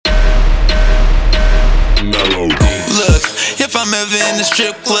I'm ever in the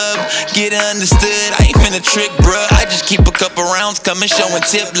strip club, get it understood, I ain't finna trick, bruh. I just keep a couple rounds coming, showing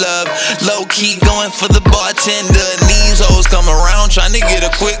tip love. Low key going for the bartender. And these hoes come around trying to get a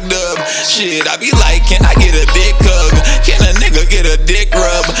quick dub. Shit, I be like, can I get a dick hug? Can a nigga get a dick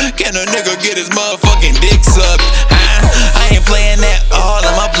rub? Can a nigga get his motherfucking dick sucked? I ain't playing that all,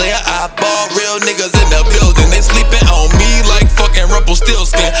 I'm a player, I ball. Real niggas in the building, they sleeping on me like fucking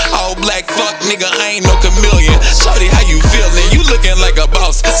Rumpelstiltskin. All black fuck nigga, I ain't no chameleon. Shorty, how you feeling? You looking like a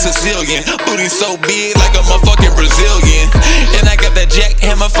boss, Sicilian. Booty so big like a motherfucking Brazilian. And I got that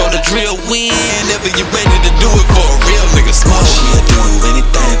jackhammer for the drill. Whenever you ready to do it for a real nigga, smoke. She'll do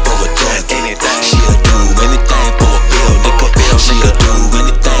anything for a duck. She'll do anything for a bill, nigga. She'll do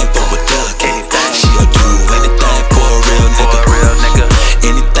anything for a duck. She'll do anything for a real nigga.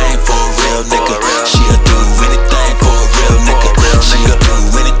 Anything for a real nigga. She'll do anything for a real nigga. She'll do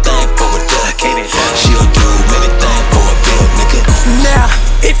anything for a duck. She'll do anything for a bill, nigga. Now,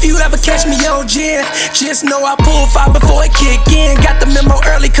 if you ever catch me on gin, just know I pulled 5 before it kick in. Got the memo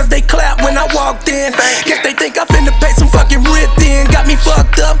early cause they clapped when I walked in. Guess they think I'm finna pay some fucking rent then. Got me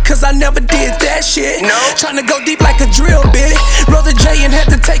fucked up cause I never did that shit. Tryna go deep like a drill bit. Rolled a J and had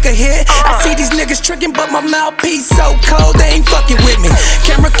to take a hit. I see these niggas tricking but my mouthpiece so cold they ain't fucking with me.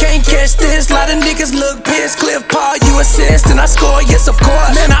 Camera can't catch this, lot of niggas look pissed. Cliff Paul, you assist and I score, yes of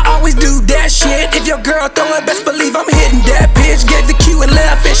course. Man, I always do that shit. If your girl throw it, best believe I'm hitting that bitch. Gave the cue and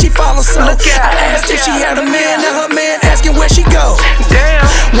left and she follow suit. I asked if she had a man, now her man asking where she go. Damn.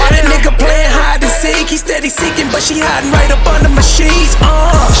 Why that nigga playing hide and seek? He steady seeking, but she hiding right up under my sheets.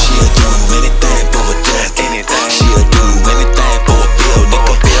 She'll do anything for a duck. She'll do anything for a bill,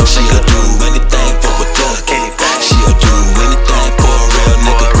 nigga. She'll do anything for a duck. She'll do anything for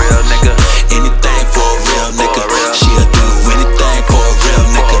a real nigga. Anything for a real nigga. She'll do anything for a real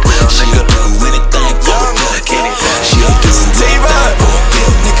nigga. She'll do anything for a duck. She'll do anything for a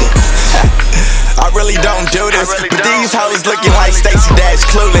bill, nigga. I really don't do this, but these hoes looking like Stacey Dash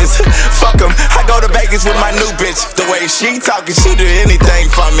clueless. Fuck 'em, I go to Vegas with my new bitch. The way she talking, she do anything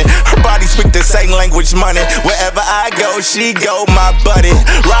for me. Her body speak the same language, money. Wherever I go, she go, my buddy.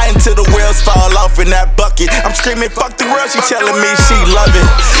 Riding till the wheels fall off in that bucket. I'm screaming, fuck the world, she telling me she love it.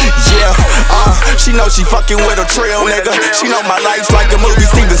 Yeah, she know she fucking with a trail, nigga. She know my life's like a movie,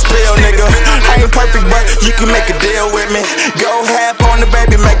 Steven Spiel, nigga. I ain't perfect, but you can make a deal with me. Go half on the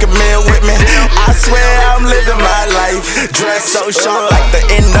baby, make a meal with me. I swear I'm living my life. Dressed so sharp like the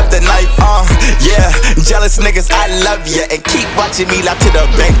end of the knife. Yeah, jealous niggas, I love ya. And keep watching me out to the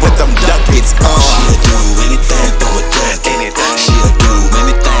bank with them Ducquets. She'll do anything for a duck. She'll do